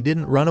why she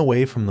didn't run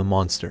away from the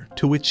monster,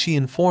 to which she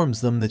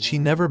informs them that she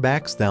never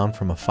backs down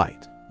from a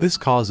fight. This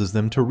causes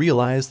them to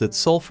realize that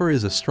Sulfur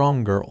is a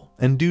strong girl,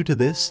 and due to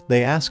this,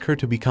 they ask her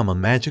to become a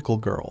magical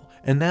girl,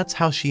 and that's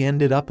how she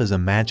ended up as a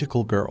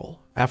magical girl.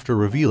 After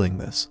revealing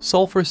this,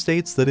 Sulfur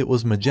states that it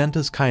was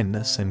Magenta's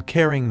kindness and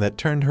caring that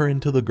turned her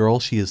into the girl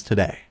she is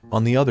today.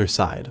 On the other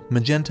side,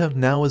 Magenta,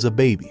 now as a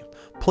baby,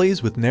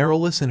 plays with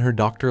Nerolus in her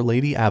Dr.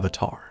 Lady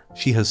avatar.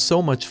 She has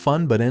so much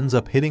fun but ends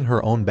up hitting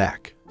her own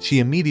back. She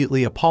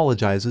immediately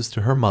apologizes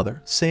to her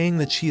mother, saying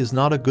that she is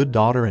not a good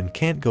daughter and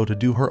can't go to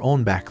do her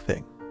own back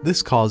thing.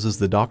 This causes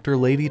the Dr.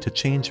 Lady to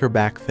change her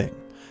back thing,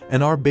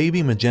 and our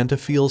baby Magenta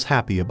feels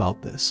happy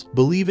about this,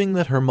 believing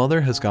that her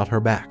mother has got her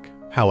back.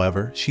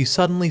 However, she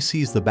suddenly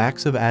sees the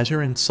backs of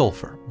Azure and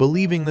Sulfur,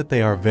 believing that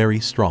they are very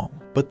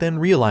strong, but then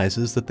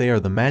realizes that they are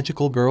the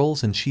magical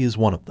girls and she is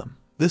one of them.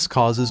 This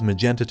causes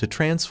Magenta to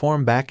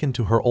transform back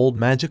into her old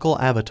magical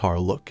avatar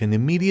look and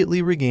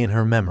immediately regain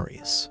her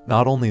memories.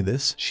 Not only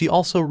this, she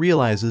also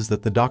realizes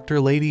that the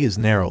Dr. Lady is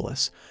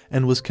Nerolus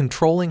and was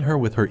controlling her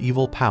with her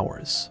evil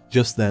powers.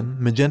 Just then,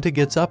 Magenta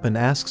gets up and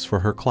asks for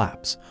her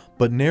CLAPS,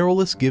 but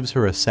Nerolus gives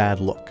her a sad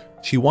look.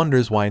 She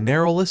wonders why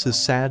Nerolus is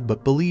sad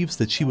but believes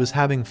that she was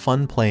having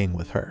fun playing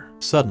with her.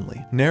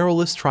 Suddenly,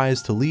 Nerolus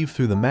tries to leave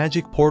through the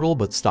magic portal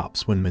but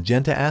stops when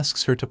Magenta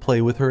asks her to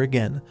play with her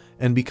again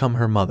and become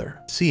her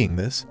mother. Seeing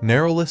this,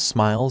 Nerolus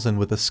smiles and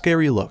with a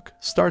scary look,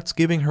 starts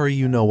giving her a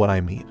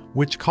you-know-what-I-mean,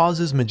 which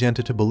causes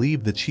Magenta to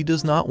believe that she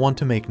does not want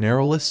to make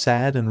Nerolus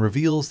sad and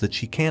reveals that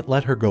she can't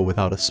let her go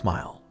without a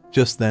smile.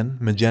 Just then,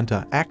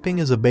 Magenta, acting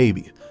as a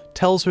baby,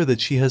 tells her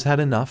that she has had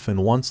enough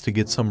and wants to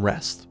get some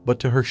rest, but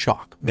to her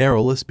shock,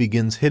 Nerolus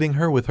begins hitting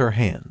her with her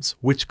hands,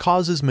 which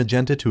causes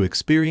Magenta to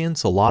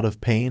experience a lot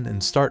of pain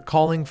and start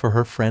calling for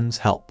her friend's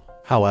help.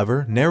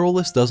 However,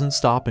 Nerolis doesn't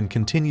stop and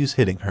continues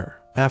hitting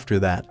her. After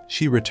that,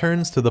 she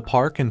returns to the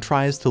park and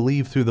tries to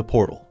leave through the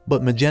portal,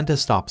 but Magenta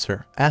stops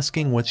her,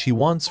 asking what she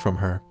wants from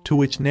her, to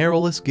which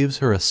Nerolis gives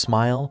her a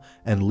smile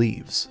and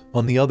leaves.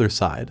 On the other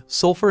side,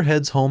 Sulfur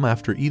heads home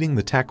after eating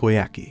the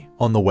takoyaki.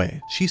 On the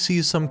way, she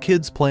sees some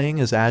kids playing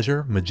as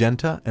Azure,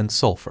 Magenta, and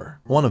Sulfur.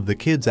 One of the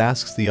kids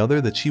asks the other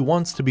that she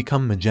wants to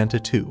become Magenta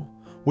too,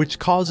 which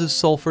causes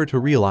Sulfur to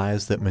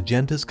realize that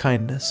Magenta's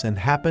kindness and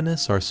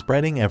happiness are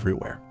spreading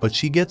everywhere. But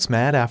she gets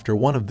mad after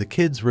one of the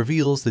kids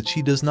reveals that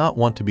she does not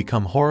want to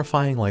become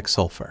horrifying like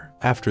Sulfur.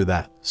 After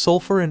that,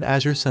 Sulfur and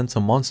Azure sense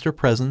a monster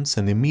presence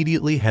and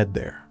immediately head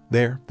there.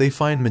 There, they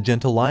find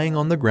Magenta lying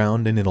on the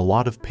ground and in a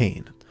lot of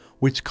pain,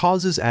 which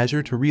causes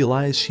Azure to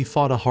realize she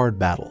fought a hard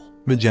battle.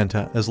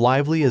 Magenta, as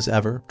lively as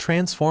ever,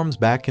 transforms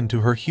back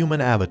into her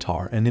human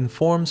avatar and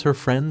informs her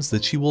friends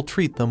that she will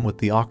treat them with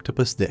the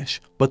octopus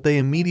dish, but they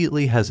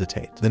immediately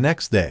hesitate. The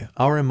next day,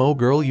 our emo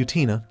girl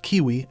Utena,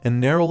 Kiwi,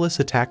 and Nerolis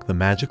attack the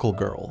magical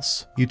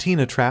girls.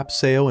 Utena traps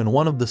Sayo in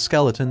one of the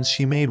skeletons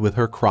she made with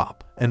her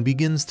crop, and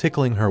begins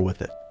tickling her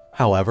with it.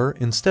 However,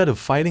 instead of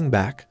fighting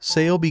back,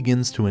 Sayo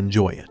begins to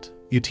enjoy it.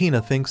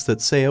 Utena thinks that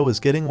Sayo is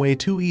getting way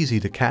too easy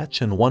to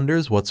catch and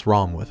wonders what's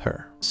wrong with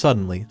her.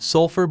 Suddenly,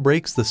 Sulfur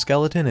breaks the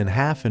skeleton in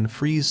half and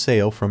frees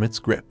Sayo from its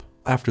grip.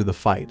 After the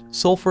fight,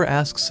 Sulfur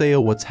asks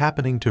Sayo what's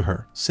happening to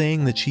her,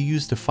 saying that she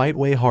used to fight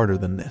way harder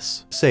than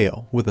this.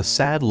 Sayo, with a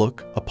sad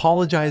look,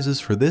 apologizes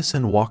for this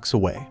and walks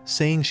away,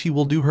 saying she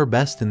will do her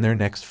best in their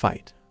next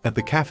fight. At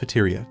the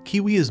cafeteria,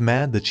 Kiwi is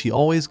mad that she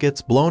always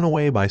gets blown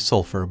away by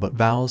Sulfur but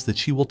vows that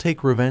she will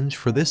take revenge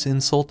for this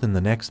insult in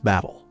the next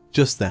battle.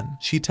 Just then,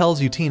 she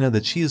tells Utena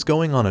that she is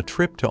going on a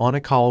trip to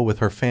Onikawa with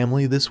her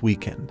family this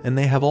weekend and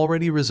they have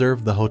already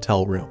reserved the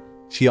hotel room.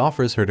 She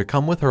offers her to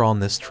come with her on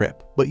this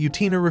trip, but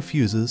Utena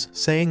refuses,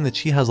 saying that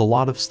she has a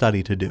lot of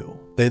study to do.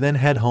 They then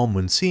head home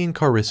when seeing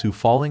Karisu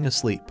falling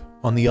asleep.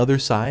 On the other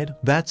side,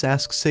 Vats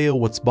asks Sayo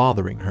what's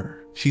bothering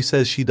her. She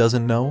says she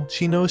doesn't know.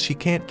 She knows she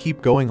can't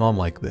keep going on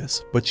like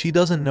this, but she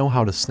doesn't know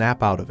how to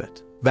snap out of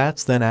it.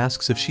 Vats then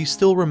asks if she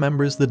still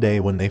remembers the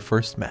day when they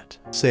first met.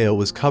 Sayo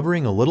was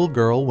covering a little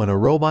girl when a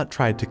robot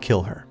tried to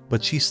kill her,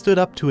 but she stood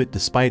up to it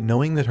despite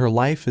knowing that her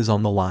life is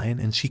on the line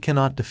and she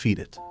cannot defeat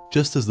it.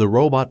 Just as the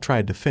robot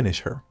tried to finish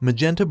her,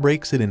 Magenta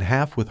breaks it in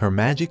half with her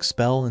magic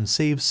spell and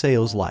saves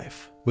Sayo's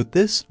life. With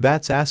this,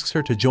 Vats asks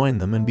her to join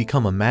them and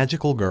become a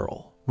magical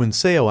girl. When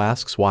Sayo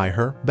asks why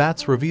her,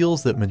 Vats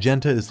reveals that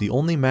Magenta is the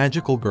only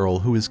magical girl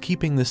who is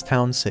keeping this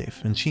town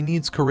safe and she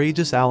needs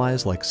courageous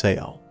allies like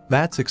Sayo.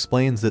 Vats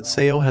explains that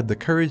Sayo had the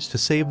courage to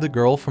save the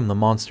girl from the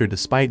monster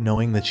despite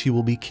knowing that she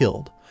will be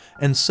killed,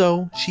 and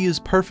so she is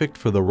perfect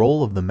for the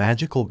role of the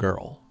magical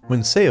girl.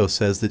 When Sayo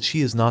says that she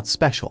is not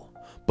special,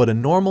 but a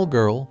normal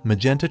girl,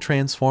 Magenta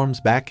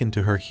transforms back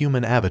into her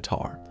human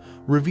avatar,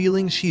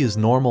 revealing she is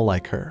normal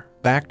like her.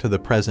 Back to the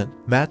present,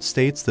 Vats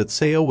states that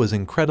Sayo was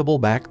incredible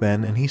back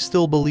then and he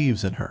still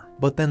believes in her,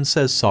 but then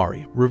says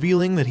sorry,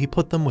 revealing that he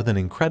put them with an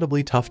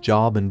incredibly tough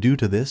job and due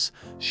to this,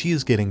 she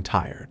is getting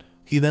tired.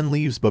 He then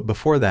leaves, but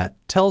before that,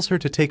 tells her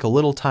to take a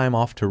little time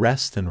off to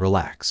rest and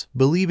relax,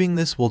 believing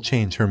this will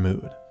change her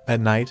mood. At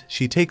night,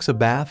 she takes a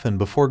bath and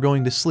before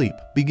going to sleep,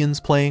 begins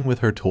playing with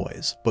her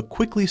toys, but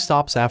quickly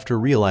stops after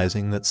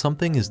realizing that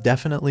something is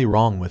definitely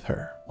wrong with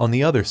her. On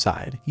the other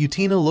side,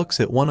 Utena looks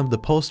at one of the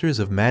posters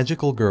of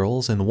magical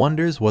girls and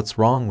wonders what's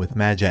wrong with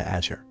Maja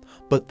Azure,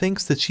 but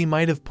thinks that she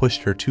might have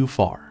pushed her too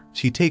far.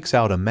 She takes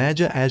out a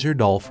Maja Azure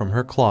doll from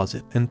her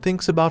closet and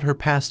thinks about her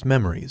past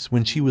memories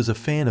when she was a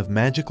fan of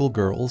magical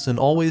girls and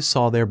always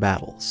saw their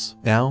battles.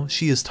 Now,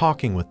 she is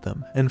talking with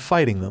them and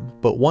fighting them,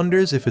 but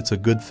wonders if it's a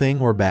good thing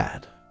or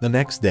bad. The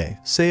next day,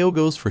 Sayo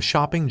goes for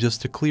shopping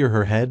just to clear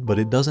her head, but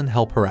it doesn't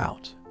help her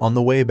out. On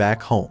the way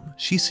back home,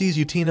 she sees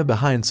Utena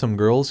behind some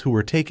girls who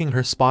were taking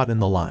her spot in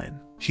the line.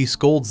 She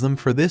scolds them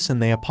for this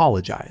and they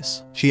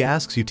apologize. She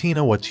asks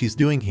Utena what she's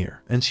doing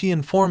here, and she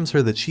informs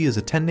her that she is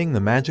attending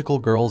the Magical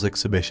Girls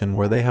exhibition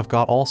where they have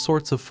got all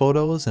sorts of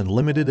photos and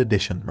limited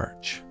edition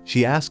merch.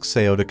 She asks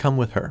Sayo to come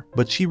with her,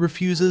 but she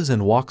refuses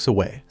and walks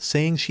away,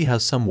 saying she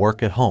has some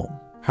work at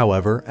home.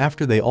 However,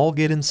 after they all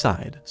get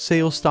inside,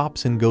 Sayo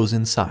stops and goes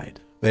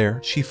inside.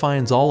 There, she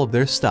finds all of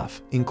their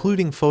stuff,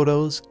 including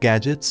photos,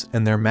 gadgets,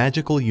 and their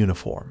magical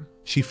uniform.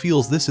 She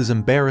feels this is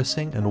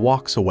embarrassing and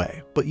walks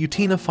away, but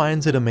Utena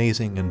finds it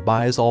amazing and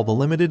buys all the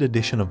limited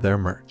edition of their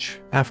merch.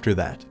 After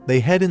that, they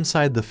head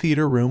inside the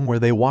theater room where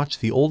they watch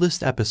the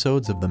oldest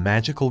episodes of the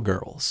Magical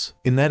Girls.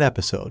 In that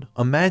episode,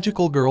 a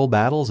magical girl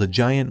battles a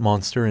giant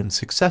monster and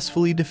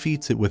successfully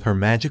defeats it with her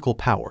magical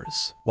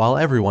powers. While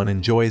everyone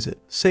enjoys it,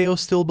 Sayo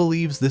still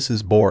believes this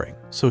is boring,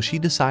 so she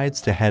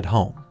decides to head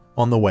home.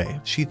 On the way,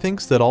 she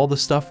thinks that all the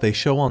stuff they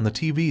show on the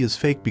TV is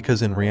fake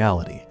because in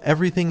reality,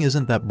 everything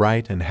isn't that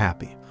bright and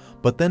happy,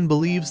 but then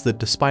believes that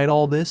despite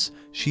all this,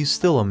 she's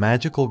still a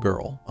magical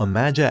girl, a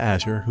Maja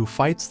Azure who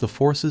fights the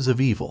forces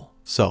of evil.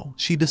 So,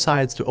 she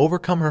decides to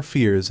overcome her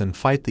fears and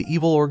fight the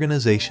evil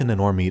organization in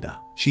Ormita.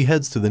 She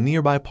heads to the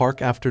nearby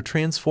park after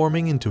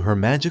transforming into her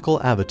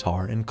magical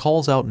avatar and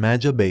calls out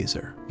Maja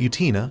Bazer.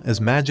 Utena,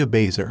 as Maja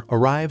Bazer,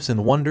 arrives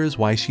and wonders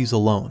why she's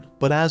alone,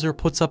 but Azur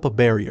puts up a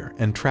barrier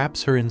and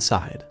traps her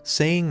inside,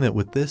 saying that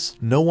with this,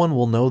 no one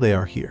will know they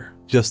are here.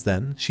 Just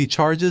then, she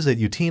charges at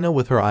Utena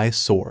with her ice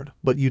sword,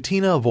 but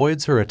Utena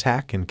avoids her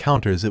attack and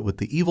counters it with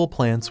the evil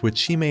plants which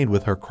she made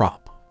with her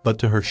crop. But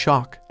to her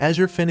shock,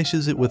 Azur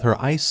finishes it with her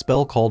ice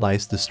spell called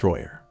Ice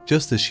Destroyer.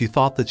 Just as she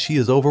thought that she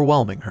is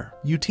overwhelming her,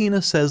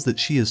 Utena says that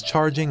she is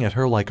charging at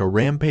her like a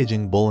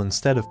rampaging bull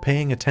instead of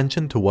paying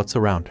attention to what's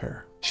around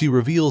her. She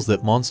reveals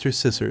that monster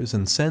scissors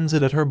and sends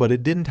it at her, but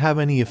it didn't have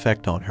any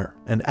effect on her,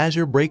 and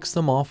Azur breaks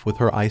them off with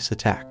her ice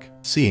attack.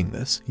 Seeing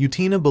this,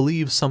 Utena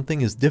believes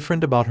something is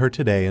different about her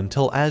today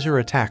until Azur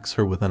attacks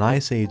her with an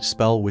Ice Age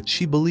spell which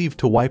she believed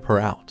to wipe her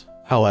out.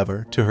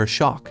 However, to her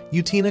shock,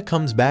 Utena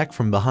comes back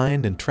from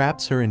behind and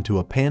traps her into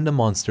a panda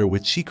monster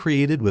which she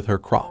created with her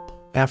crop.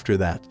 After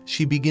that,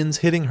 she begins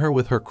hitting her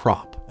with her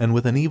crop, and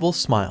with an evil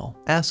smile,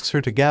 asks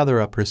her to gather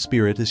up her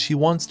spirit as she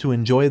wants to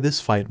enjoy this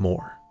fight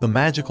more. The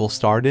magical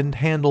star didn't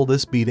handle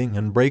this beating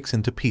and breaks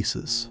into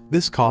pieces.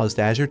 This caused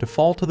Azur to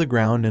fall to the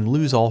ground and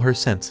lose all her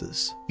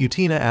senses.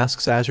 Utena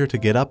asks Azur to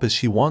get up as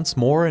she wants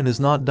more and is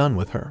not done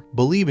with her,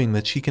 believing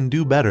that she can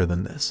do better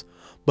than this.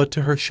 But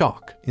to her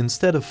shock,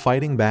 instead of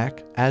fighting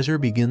back, Azur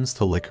begins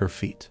to lick her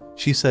feet.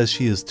 She says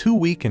she is too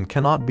weak and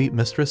cannot beat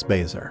Mistress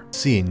Bazer.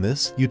 Seeing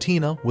this,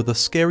 Utena, with a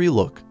scary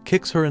look,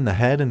 kicks her in the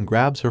head and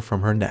grabs her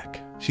from her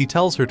neck. She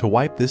tells her to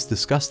wipe this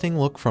disgusting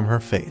look from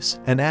her face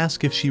and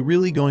asks if she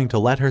really going to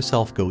let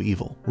herself go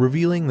evil,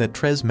 revealing that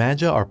Tres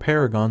Maja are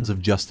paragons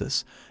of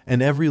justice,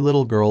 and every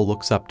little girl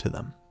looks up to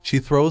them. She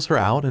throws her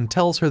out and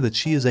tells her that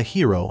she is a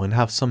hero and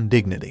have some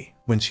dignity.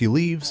 When she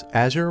leaves,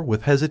 Azur,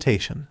 with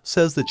hesitation,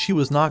 says that she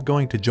was not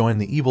going to join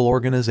the evil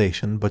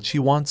organization but she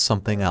wants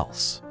something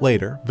else.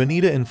 Later,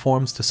 Venita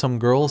informs to some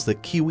girls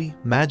that Kiwi,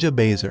 Maja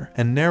Bazer,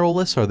 and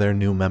Narrowless are their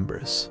new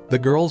members. The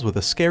girls with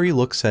a scary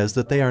look says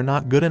that they are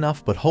not good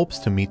enough but hopes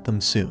to meet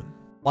them soon.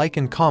 Like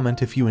and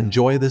comment if you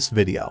enjoy this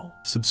video.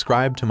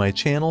 Subscribe to my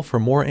channel for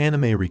more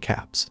anime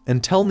recaps,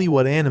 and tell me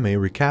what anime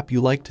recap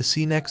you like to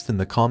see next in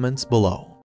the comments below.